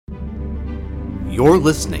You're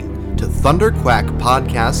listening to Thunderquack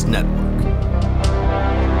Podcast Network.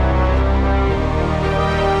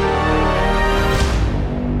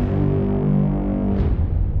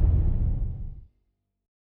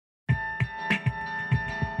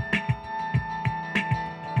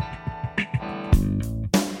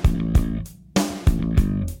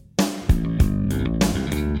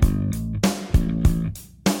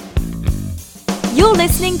 You're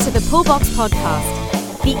listening to the Pullbox Podcast,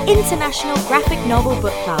 the international graphic novel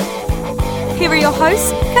book club. Here are your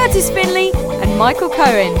hosts, Curtis Finley and Michael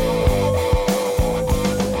Cohen.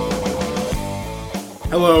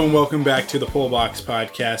 Hello and welcome back to the Pullbox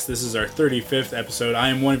Podcast. This is our 35th episode. I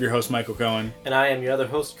am one of your hosts, Michael Cohen. And I am your other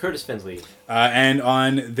host, Curtis Finley. And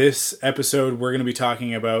on this episode, we're going to be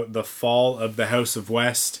talking about The Fall of the House of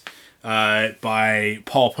West by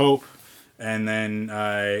Paul Pope. And then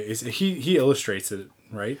he illustrates it,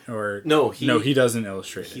 right? Or No, he doesn't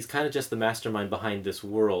illustrate it. He's kind of just the mastermind behind this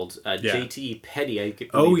world. J.T.E. Petty, I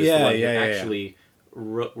believe, actually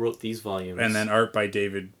wrote these volumes. And then art by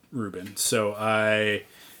David Rubin. So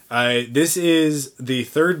this is the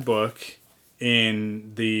third book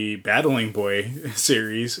in the Battling Boy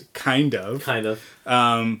series, kind of.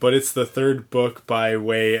 But it's the third book by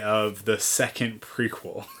way of the second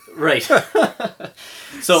prequel. Right.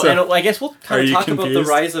 So and I guess we'll kind of talk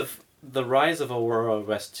confused? about the rise of Aurora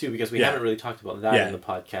West too, because we haven't really talked about that in the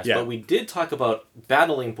podcast. Yeah. But we did talk about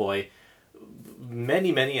Battling Boy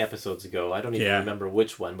many episodes ago. I don't even remember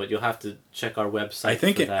which one, but you'll have to check our website.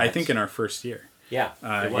 I think in our first year. Yeah,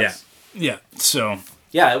 it was. Yeah. So.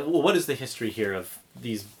 Yeah. Well, what is the history here of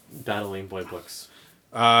these Battling Boy books?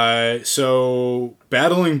 So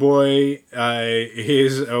Battling Boy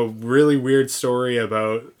is a really weird story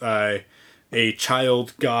about a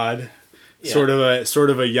child god, sort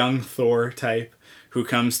of a young Thor type, who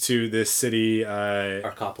comes to this city,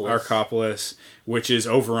 Arcopolis, which is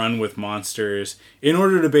overrun with monsters, in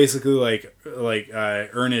order to basically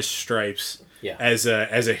earn his stripes as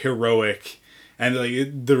a heroic. And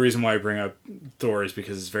the reason why I bring up Thor is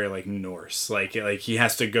because it's very Norse. Like he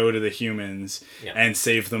has to go to the humans and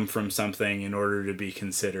save them from something in order to be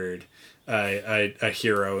considered a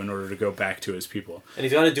hero, in order to go back to his people. And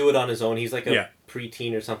he's got to do it on his own. He's like a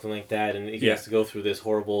preteen or something like that, and he has to go through this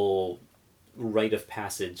horrible rite of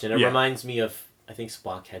passage. And it reminds me of, I think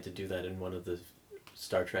Spock had to do that in one of the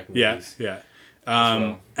Star Trek movies.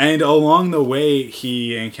 And along the way,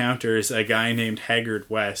 he encounters a guy named Haggard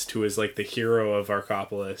West, who is the hero of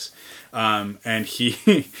Arcopolis, and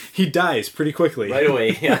he dies pretty quickly right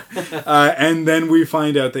away. Yeah, and then we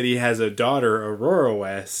find out that he has a daughter, Aurora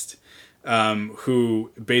West,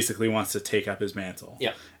 who basically wants to take up his mantle,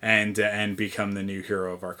 and become the new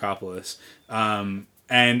hero of Arcopolis.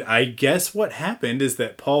 And I guess what happened is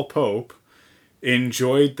that Paul Pope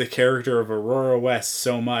enjoyed the character of Aurora West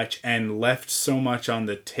so much and left so much on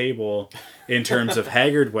the table in terms of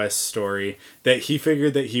Haggard West's story that he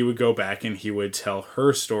figured that he would go back and he would tell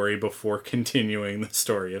her story before continuing the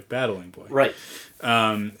story of Battling Boy. Right.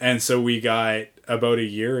 And so we got, about a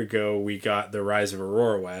year ago, we got The Rise of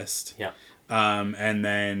Aurora West. Yeah. And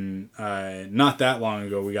then not that long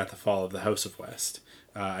ago, we got The Fall of the House of West.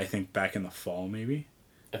 I think back in the fall, maybe?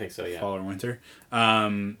 I think so, yeah. Fall or winter.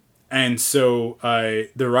 And so,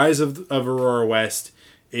 The Rise of Aurora West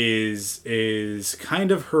is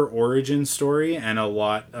kind of her origin story and a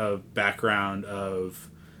lot of background of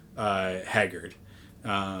Haggard,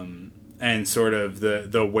 and sort of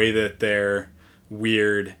the way that their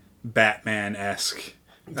weird Batman-esque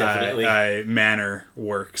manner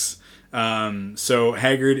works. So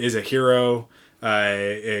Haggard is a hero,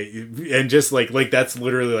 and just that's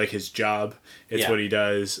literally his job. It's what he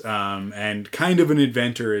does, and kind of an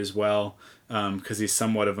inventor as well, because he's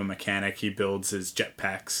somewhat of a mechanic. He builds his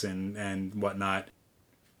jetpacks and whatnot.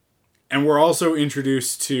 And we're also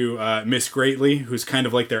introduced to Miss Greatly, who's kind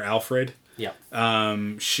of like their Alfred. Yeah.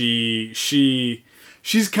 She's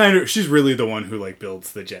really the one who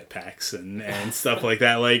builds the jetpacks and stuff like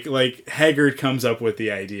that. Like Haggard comes up with the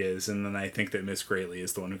ideas, and then I think that Miss Greatly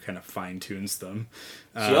is the one who kind of fine tunes them.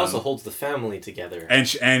 She also holds the family together.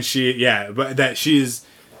 But that she's,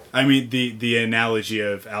 I mean, the analogy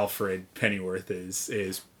of Alfred Pennyworth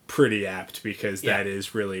is pretty apt, because that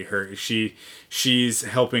is really her. She's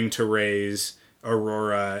helping to raise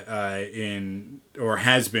Aurora or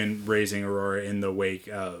has been raising Aurora in the wake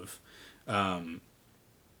of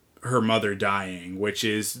her mother dying, which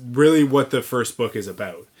is really what the first book is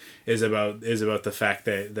about. Is about the fact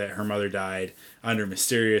that her mother died under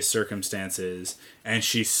mysterious circumstances, and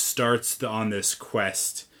she starts on this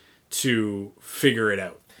quest to figure it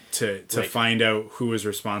out, to find out who is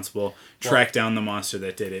responsible, track down the monster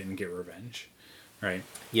that did it, and get revenge. right?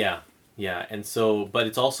 Yeah, and so, but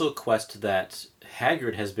it's also a quest that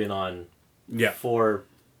Haggard has been on for,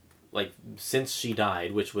 like, since she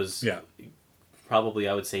died, which was probably,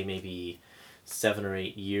 I would say, maybe 7 or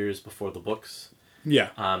 8 years before the books. Yeah.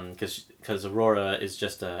 Because Aurora is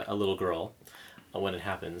just a little girl when it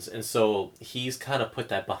happens. And so he's kind of put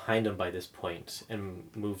that behind him by this point and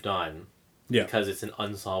moved on. Yeah. Because it's an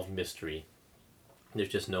unsolved mystery. There's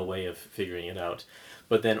just no way of figuring it out.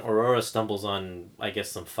 But then Aurora stumbles on, I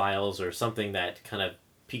guess, some files or something that kind of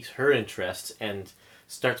piques her interest and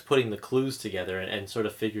starts putting the clues together and sort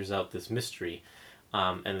of figures out this mystery.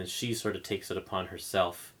 And then she sort of takes it upon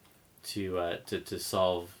herself to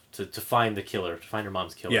solve, to find the killer, to find her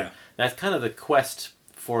mom's killer. Yeah. That's kind of the quest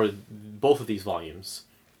for both of these volumes.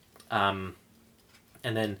 And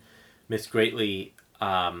then Miss Greatly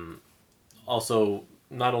also,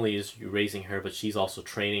 not only is you raising her, but she's also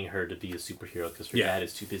training her to be a superhero because her dad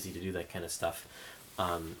is too busy to do that kind of stuff.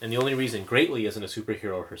 And the only reason Greatly isn't a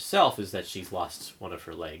superhero herself is that she's lost one of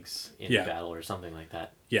her legs in battle or something like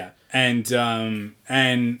that. Yeah, and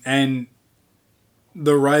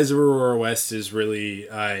the Rise of Aurora West is really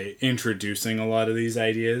introducing a lot of these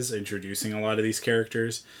ideas, introducing a lot of these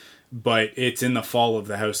characters, but it's in the fall of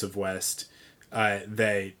the House of West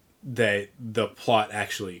that the plot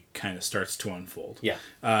actually kind of starts to unfold. Yeah.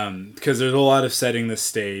 Because there's a lot of setting the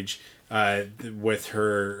stage with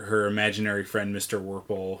her imaginary friend, Mr.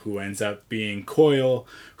 Werple, who ends up being Coil,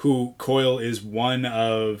 who Coil is one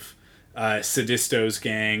of Sedisto's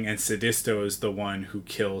gang, and Sedisto is the one who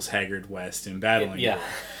kills Haggard West in Battling. Yeah.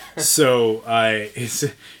 So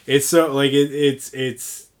it's so like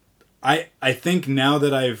it's I think now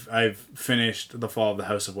that I've finished The Fall of the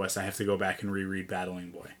House of West, I have to go back and reread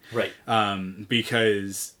Battling Boy. Right.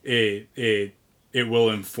 Because it will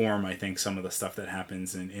inform, I think, some of the stuff that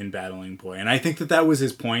happens in Battling Boy. And I think that was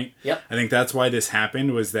his point. Yep. I think that's why this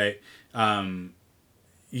happened, was that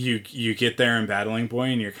you get there in Battling Boy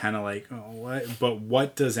and you're kind of like, oh, what? But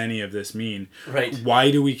what does any of this mean? Right. Why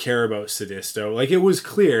do we care about Sedisto? Like, it was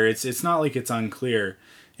clear. It's not like it's unclear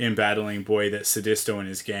in Battling Boy that Sedisto and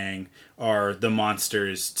his gang are the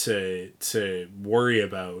monsters to worry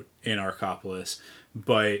about in Archopolis.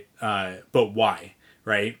 But why?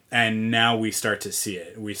 Right? And now we start to see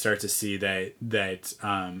it. We start to see that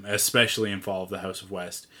especially in Fall of the House of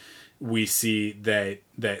West, we see that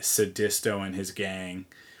Sedisto and his gang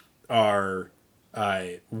are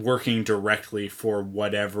working directly for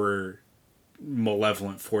whatever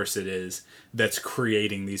malevolent force it is that's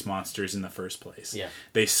creating these monsters in the first place. Yeah.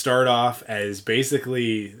 They start off as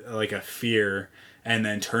basically like a fear and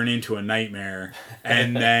then turn into a nightmare,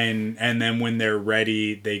 and then when they're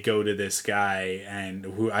ready, they go to this guy, and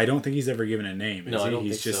who I don't think he's ever given a name. No, I don't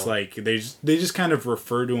think so. He's just like they just kind of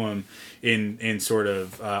refer to him in sort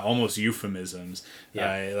of almost euphemisms.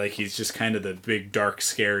 Yeah. Like he's just kind of the big dark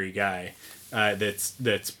scary guy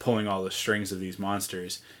that's pulling all the strings of these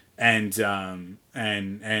monsters. And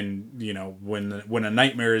you know, when a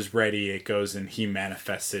nightmare is ready, it goes and he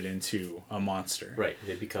manifests it into a monster. Right,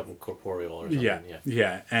 they become corporeal or something.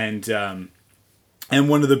 Yeah. And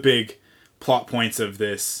one of the big plot points of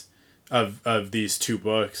this of these two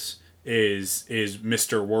books is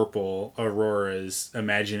Mr. Werple, Aurora's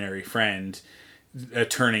imaginary friend,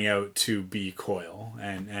 turning out to be Coil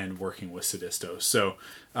and working with Sedisto. So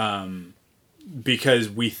because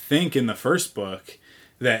we think in the first book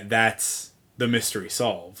that's the mystery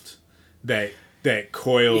solved, that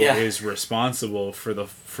Coil is responsible for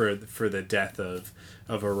the death of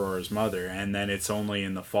Aurora's mother, and then it's only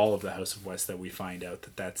in the Fall of the House of West that we find out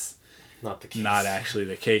that that's not the case. Not actually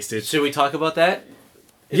the case. Should we talk about that?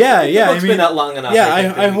 It's been that long enough.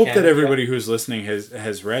 Yeah, I hope that everybody who's listening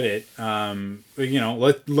has read it. You know,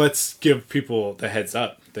 let's give people the heads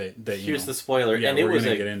up that here's the spoiler, and it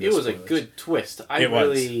was a good twist. I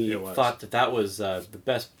really thought that was the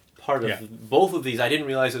best part of both of these. I didn't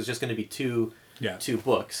realize it was just going to be two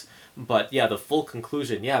books, but the full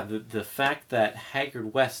conclusion. The fact that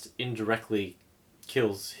Haggard West indirectly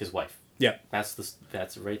kills his wife. Yeah, that's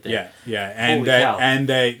right there. Yeah, and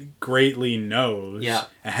that Greatly knows. Yeah,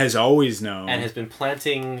 has always known, and has been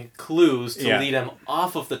planting clues to lead him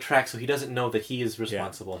off of the track, so he doesn't know that he is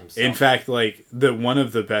responsible himself. In fact, like one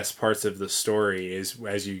of the best parts of the story is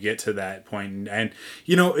as you get to that point, and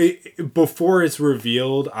you know, before it's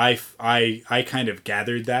revealed, I kind of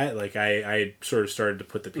gathered that, like I sort of started to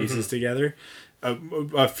put the pieces together.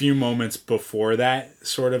 A few moments before that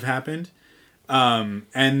sort of happened.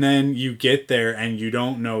 And then you get there and you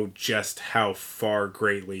don't know just how far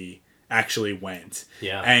Greatly actually went.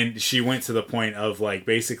 Yeah. And she went to the point of like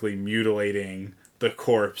basically mutilating the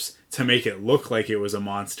corpse to make it look like it was a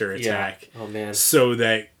monster attack. Yeah. Oh man. So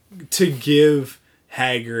that to give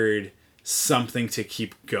Haggard something to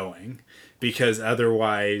keep going, because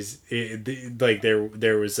otherwise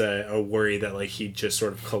there was a worry that like he'd just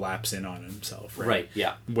sort of collapse in on himself, right?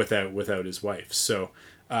 Yeah. Without his wife. So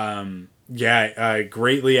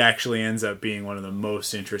Greatly actually ends up being one of the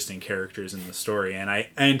most interesting characters in the story, and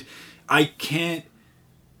I can't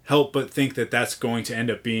help but think that that's going to end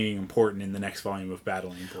up being important in the next volume of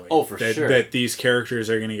Battling Boy. Oh, for sure. That these characters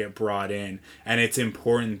are going to get brought in, and it's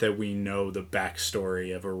important that we know the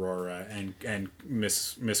backstory of Aurora and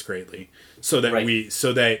Miss Greatly, so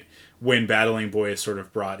that when Battling Boy is sort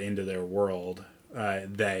of brought into their world,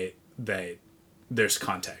 that there's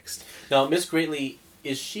context. Now, Miss Greatly,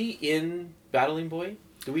 is she in Battling Boy?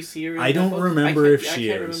 Do we see her in I don't remember if she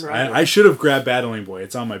is. I should have grabbed Battling Boy.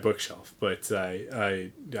 It's on my bookshelf, but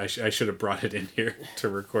I should have brought it in here to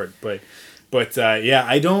record. But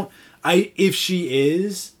if she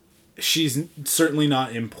is, she's certainly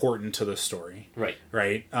not important to the story. Right.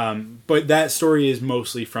 But that story is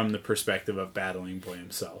mostly from the perspective of Battling Boy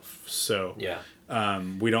himself. So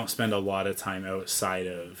we don't spend a lot of time outside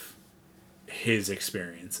of his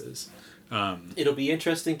experiences. It'll be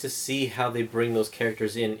interesting to see how they bring those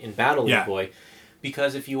characters in Battling Boy,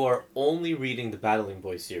 because if you are only reading the Battling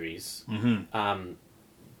Boy series,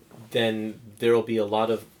 then there will be a lot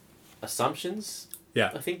of assumptions.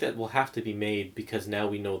 Yeah, I think that will have to be made because now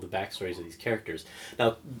we know the backstories of these characters.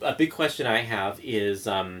 Now, a big question I have is,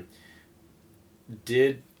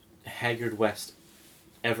 did Haggard West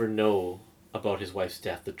ever know about his wife's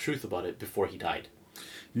death, the truth about it, before he died?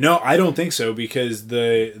 No, I don't think so, because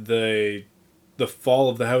the fall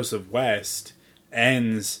of the House of West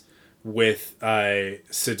ends with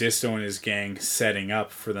Sedisto and his gang setting up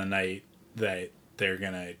for the night that they're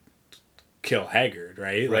gonna kill Haggard,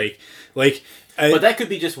 right? But that could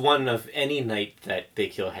be just one of any night that they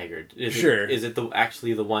kill Haggard. Is it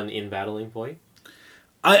actually the one in Battling Boy?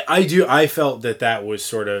 I felt that was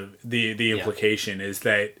sort of the implication is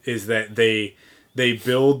that they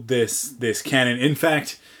build this cannon. In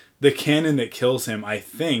fact, the cannon that kills him, I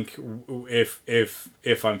think,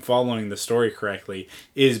 if I'm following the story correctly,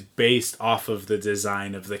 is based off of the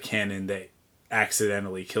design of the cannon that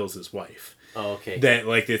accidentally kills his wife. Oh, okay. That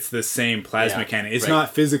it's the same plasma cannon. It's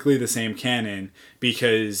not physically the same cannon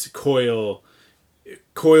because Coyle,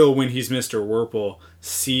 when he's Mr. Werple,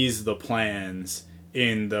 sees the plans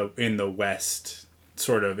in the West.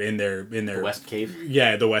 Sort of in their the West Cave.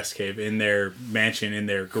 Yeah, the West Cave, in their mansion, in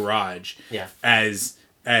their garage. Yeah. As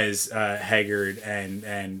Haggard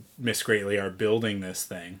and Miss Greatly are building this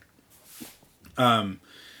thing. And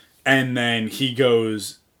then he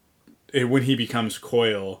goes, when he becomes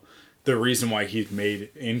Coyle, the reason why he's made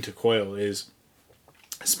into Coyle is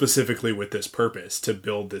specifically with this purpose, to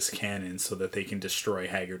build this cannon so that they can destroy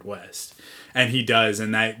Haggard West. And he does,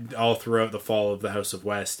 and that all throughout the fall of the House of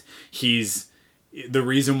West, the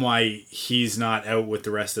reason why he's not out with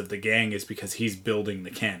the rest of the gang is because he's building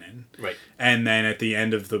the cannon. Right. And then at the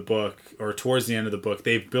end of the book, or towards the end of the book,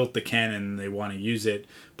 they've built the cannon and they want to use it,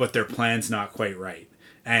 but their plan's not quite right.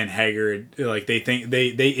 And Haggard, they think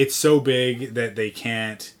it's so big that they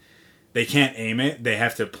can't aim it. They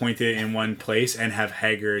have to point it in one place and have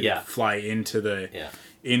Haggard fly into the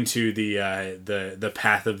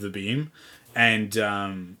path of the beam. And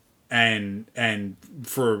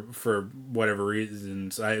for whatever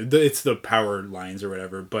reasons, it's the power lines or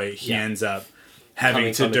whatever, but he ends up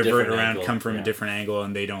having to divert around, come from a different angle,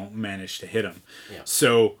 and they don't manage to hit him. Yeah.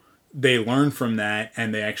 So they learn from that,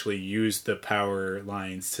 and they actually use the power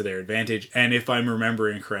lines to their advantage. And if I'm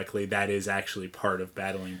remembering correctly, that is actually part of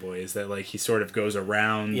Battling Boy, is that he sort of goes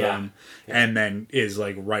around them and then is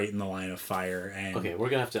right in the line of fire. And okay, I'm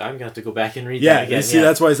gonna have to go back and read that again. See,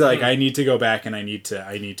 that's why I said I need to go back and I need to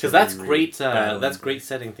because that's great. That's great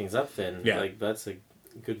setting things up. Then that's a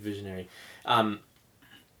good visionary.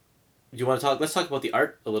 Do you want to talk? Let's talk about the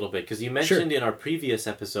art a little bit, because you mentioned in our previous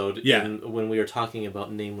episode, when we were talking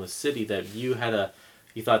about Nameless City, that you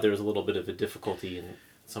thought there was a little bit of a difficulty in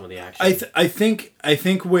some of the action. I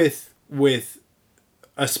think with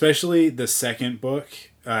especially the second book,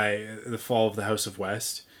 The Fall of the House of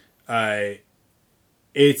West,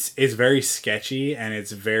 it's very sketchy, and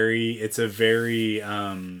it's a very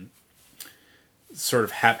sort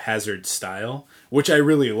of haphazard style, which I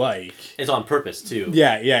really like. It's on purpose too.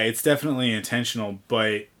 Yeah, it's definitely intentional,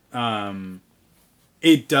 but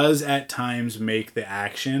it does at times make the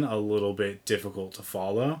action a little bit difficult to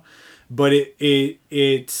follow. But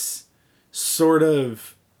it's sort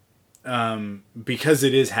of because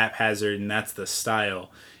it is haphazard and that's the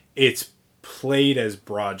style, it's played as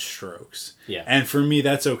broad strokes. Yeah. And for me,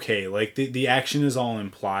 that's okay. Like, the action is all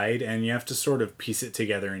implied, and you have to sort of piece it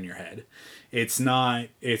together in your head. It's not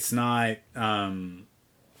direct.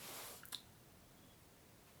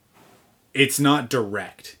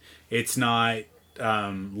 It's not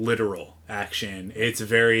literal action. It's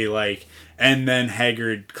very like, and then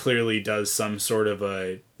Haggard clearly does some sort of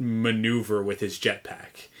a maneuver with his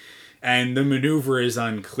jetpack. And the maneuver is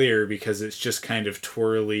unclear because it's just kind of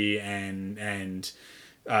twirly and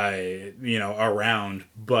around,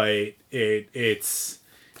 but it's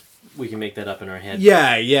we can make that up in our head.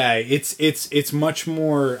 Yeah, it's much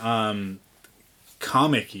more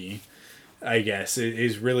comic-y, I guess. It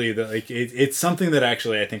is really it's something that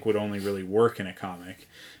actually I think would only really work in a comic.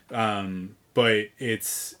 But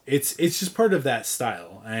it's just part of that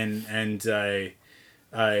style,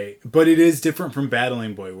 but it is different from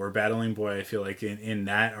Battling Boy, where Battling Boy, I feel like in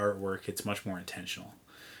that artwork, it's much more intentional,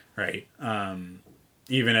 right?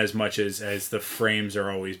 Even as much as the frames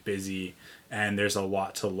are always busy and there's a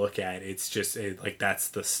lot to look at, it's just like that's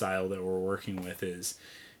the style that we're working with is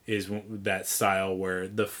that style where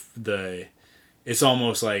the it's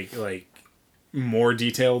almost like more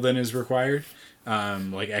detail than is required,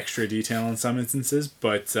 like extra detail in some instances,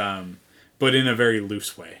 but in a very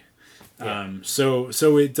loose way. Yeah.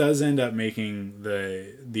 So it does end up making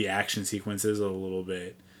the action sequences a little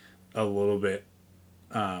bit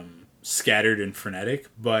scattered and frenetic,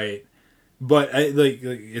 but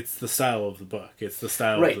it's the style of the book. It's the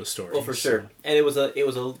style of the story. Well, for sure. And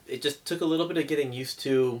it just took a little bit of getting used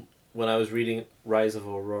to when I was reading Rise of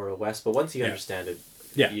Aurora West, but once you understand it,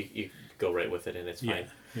 you go right with it and it's fine.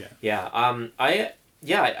 I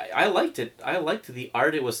liked it. I liked the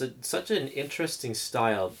art. It was such an interesting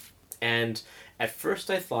style. And at first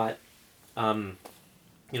I thought, the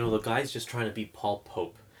guy's just trying to be Paul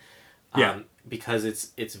Pope. Because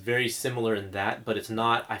it's very similar in that, but it's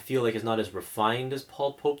not, I feel like it's not as refined as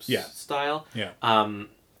Paul Pope's style. Yeah.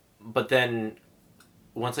 But then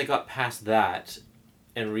once I got past that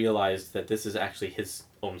and realized that this is actually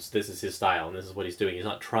this is his style and this is what he's doing. He's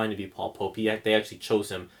not trying to be Paul Pope. They actually chose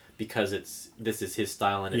him because this is his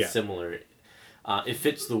style and it's similar. It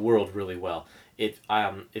fits the world really well. If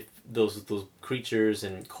those creatures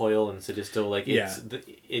and Coil and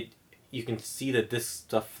Sadisto, you can see that this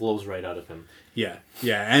stuff flows right out of him. Yeah,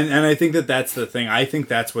 and I think that's the thing. I think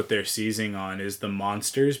that's what they're seizing on is the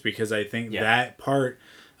monsters, because I think that part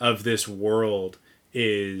of this world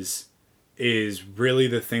is really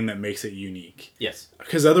the thing that makes it unique. Yes,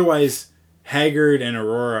 because otherwise Haggard and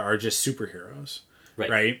Aurora are just superheroes,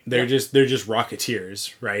 right? They're just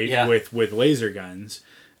rocketeers, right? Yeah. with laser guns.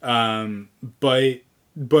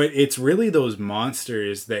 But it's really those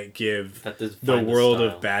monsters that give the world style.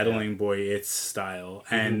 Of Battling Boy its style.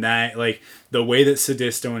 Mm-hmm. And that, like, the way that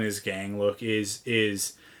Sadisto and his gang look is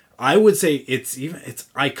I would say it's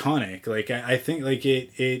iconic. Like, I think, like,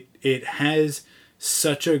 it has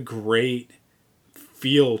such a great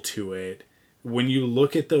feel to it. When you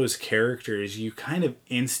look at those characters, you kind of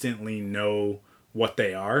instantly know what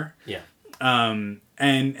they are. Yeah. And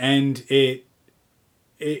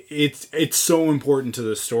it's so important to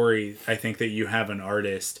the story, I think, that you have an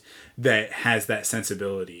artist that has that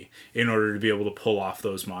sensibility in order to be able to pull off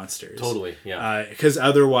those monsters. Totally, yeah. Because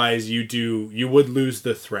otherwise you would lose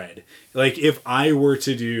the thread. Like, if I were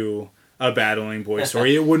to do a Battling Boy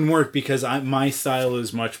story, it wouldn't work because my style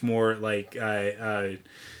is much more like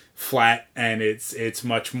flat, and it's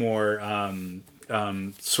much more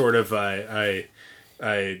sort of I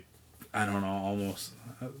don't know, almost.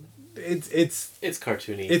 It's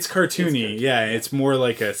cartoony. It's cartoony, yeah. It's more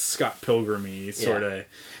like a Scott Pilgrim-y sort of.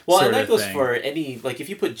 Well, and that goes for any, like, if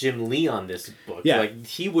you put Jim Lee on this book, like,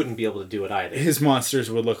 he wouldn't be able to do it either. His monsters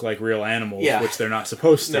would look like real animals, which they're not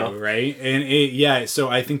supposed to, right? And so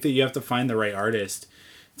I think that you have to find the right artist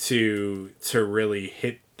to really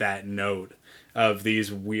hit that note of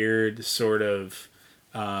these weird sort of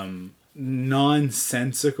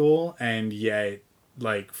nonsensical and yet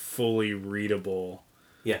like fully readable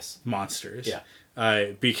monsters.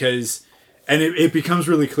 Because and it becomes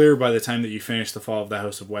really clear by the time that you finish The Fall of the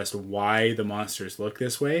House of West why the monsters look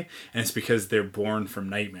this way, and it's because they're born from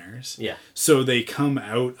nightmares. So they come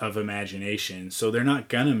out of imagination, so they're not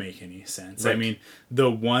gonna make any sense. I mean,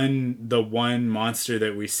 the one monster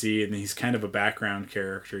that we see, and he's kind of a background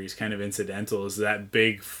character, he's kind of incidental, is that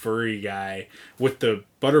big furry guy with the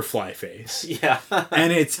butterfly face.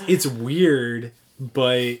 And it's weird,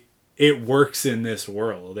 but it works in this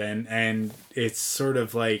world, and it's sort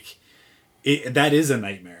of like that is a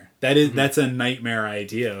nightmare. That's a nightmare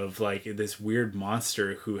idea of like this weird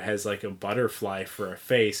monster who has like a butterfly for a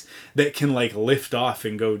face that can like lift off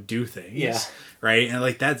and go do things. Yeah. Right. And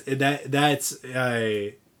like that's it's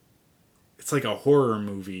like a horror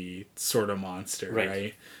movie sort of monster.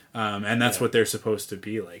 Right. And that's what they're supposed to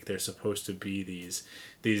be like. They're supposed to be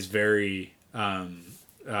these very,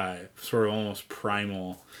 sort of almost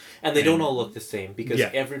primal. And they don't all look the same because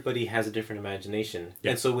everybody has a different imagination.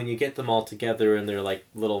 Yeah. And so when you get them all together and they're like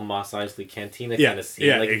little Mos Eisley Cantina kind of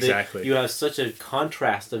scene, like exactly. You have such a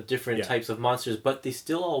contrast of different types of monsters, but they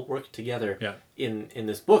still all work together in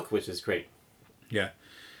this book, which is great. Yeah.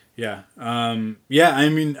 Yeah. I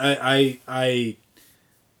mean, I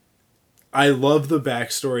love the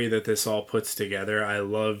backstory that this all puts together. I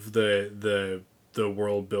love the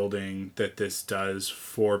world building that this does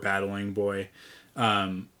for Battling Boy.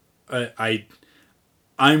 I'm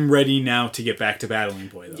ready now to get back to Battling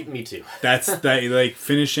Boy, though. Me too. That's like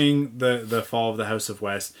finishing the Fall of the House of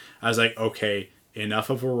West. I was like, okay, enough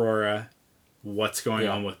of Aurora. What's going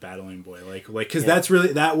on with Battling Boy? Like, because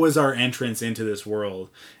that was our entrance into this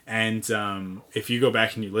world. And if you go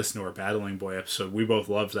back and you listen to our Battling Boy episode, we both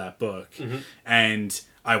loved that book, and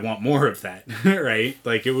I want more of that. Right?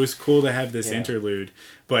 Like, it was cool to have this interlude,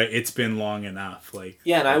 but it's been long enough. Like,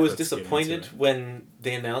 and I was disappointed when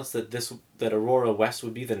they announced that Aurora West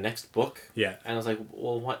would be the next book. Yeah, and I was like,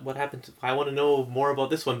 well, what happened? I want to know more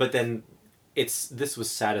about this one. But then this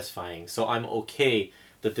was satisfying, so I'm okay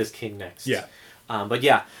that this came next. Yeah. But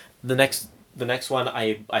yeah, the next one,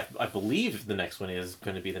 I believe the next one is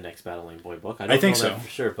going to be the next Battling Boy book. I think know that for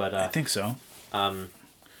sure, but I think so. But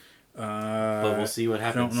we'll see what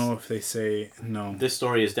happens. I don't know if they say no. This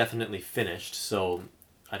story is definitely finished, so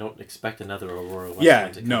I don't expect another Aurora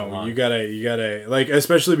West to come along. You gotta like,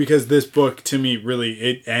 especially because this book to me really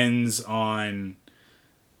it ends on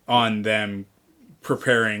them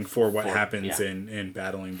preparing for what happens in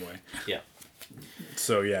Battling Boy. Yeah.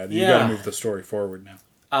 So you got to move the story forward now.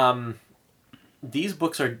 These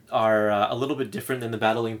books are a little bit different than the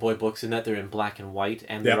Battling Boy books in that they're in black and white,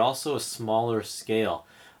 and they're also a smaller scale,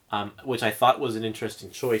 which I thought was an interesting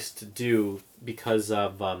choice to do because I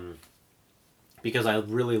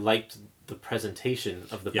really liked the presentation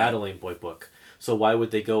of the Battling Boy book. So why would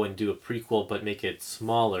they go and do a prequel but make it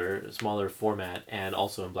smaller format and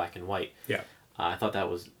also in black and white? Yeah, I thought that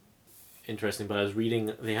was interesting. But I was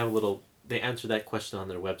reading, they answered that question on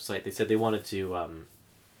their website. They said they wanted to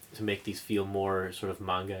make these feel more sort of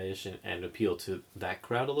manga-ish and appeal to that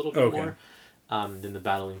crowd a little bit more than the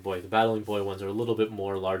Battling Boy. The Battling Boy ones are a little bit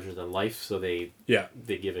more larger than life, so they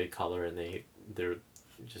give it color and they're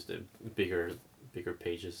just bigger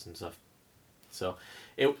pages and stuff. So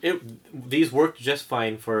these worked just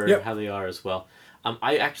fine for how they are as well.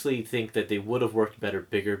 I actually think that they would have worked better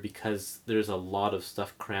bigger because there's a lot of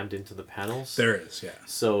stuff crammed into the panels. There is, yeah.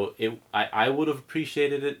 So I would have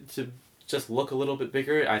appreciated it to just look a little bit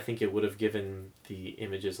bigger. I think it would have given the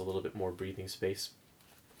images a little bit more breathing space.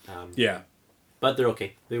 But they're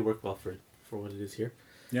okay. They work well for what it is here.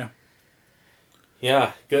 Yeah.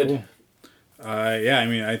 Yeah, good. Cool. I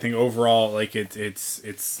mean, I think overall, like it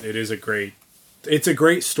is a great. It's a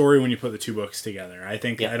great story when you put the two books together. I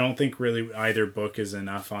don't think really either book is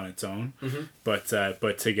enough on its own, but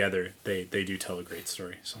together they do tell a great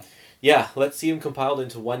story. So yeah, let's see them compiled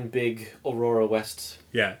into one big Aurora West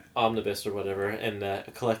omnibus or whatever, and a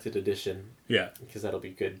collected edition. Yeah, because that'll be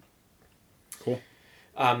good. Cool.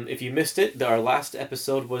 If you missed it, our last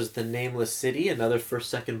episode was The Nameless City, another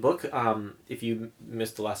first-second book. If you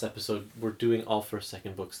missed the last episode, we're doing all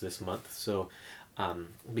first-second books this month, so.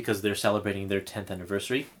 Because they're celebrating their 10th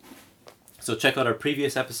anniversary. So check out our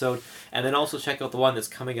previous episode, and then also check out the one that's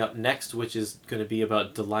coming out next, which is going to be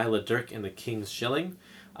about Delilah Dirk and the King's Shilling.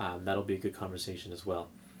 That'll be a good conversation as well.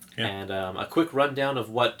 Yeah. And a quick rundown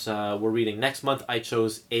of what we're reading. Next month, I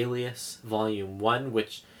chose Alias Volume 1,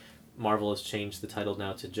 which Marvel has changed the title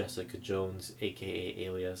now to Jessica Jones, a.k.a.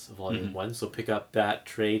 Alias Volume 1. So pick up that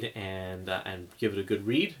trade and give it a good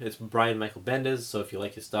read. It's Brian Michael Bendis, so if you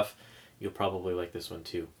like his stuff, you'll probably like this one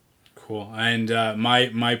too. Cool. And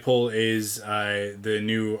my pull is the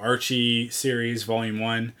new Archie series, Volume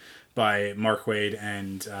 1, by Mark Waid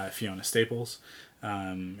and Fiona Staples.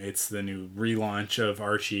 It's the new relaunch of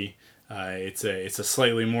Archie. It's a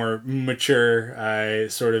slightly more mature,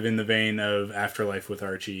 sort of in the vein of Afterlife with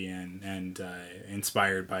Archie and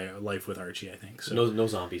inspired by Life with Archie, I think. So no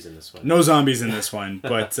zombies in this one. No zombies in this one,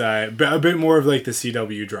 but a bit more of like the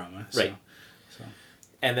CW drama. So. Right.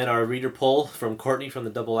 And then our reader poll from Courtney from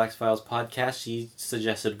the Double Axe Files podcast, she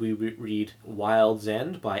suggested we read Wild's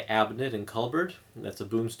End by Abnett and Culbert. That's a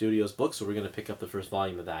Boom Studios book, so we're going to pick up the first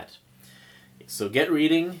volume of that. So get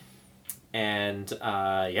reading, And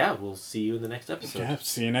we'll see you in the next episode. Yeah,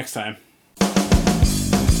 see you next time.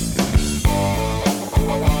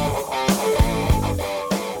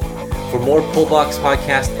 For more Pullbox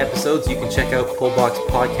Podcast episodes, you can check out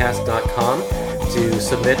pullboxpodcast.com to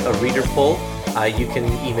submit a reader poll. You can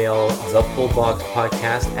email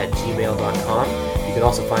thepullboxpodcast@gmail.com. You can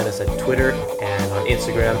also find us at Twitter and on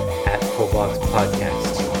Instagram at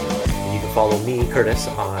pullboxpodcast. You can follow me, Curtis,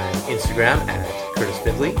 on Instagram at Curtis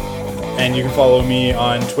Findley. And you can follow me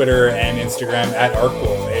on Twitter and Instagram at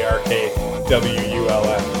ArkwUlf,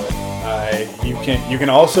 ARKWULF. You can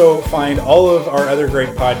also find all of our other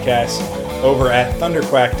great podcasts over at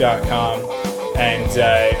thunderquack.com, and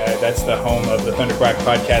that's the home of the Thunderquack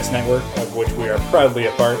Podcast Network, of which we are proudly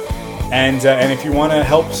a part. And if you want to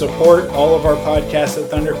help support all of our podcasts at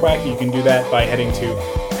Thunderquack, you can do that by heading to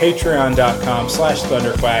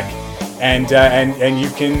patreon.com/thunderquack, and you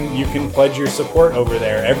can pledge your support over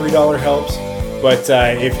there. Every dollar helps, but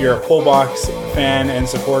if you're a Pullbox fan and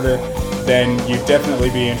supporter, then you'd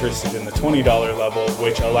definitely be interested in the $20 level,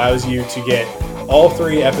 which allows you to get all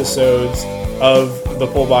 3 episodes of the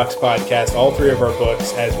Pullbox Podcast, all 3 of our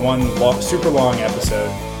books, as one super long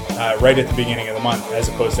episode right at the beginning of the month, as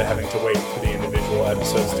opposed to having to wait for the individual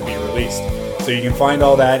episodes to be released. So you can find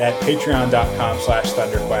all that at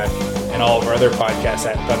patreon.com/thunderquack and all of our other podcasts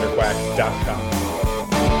at thunderquack.com.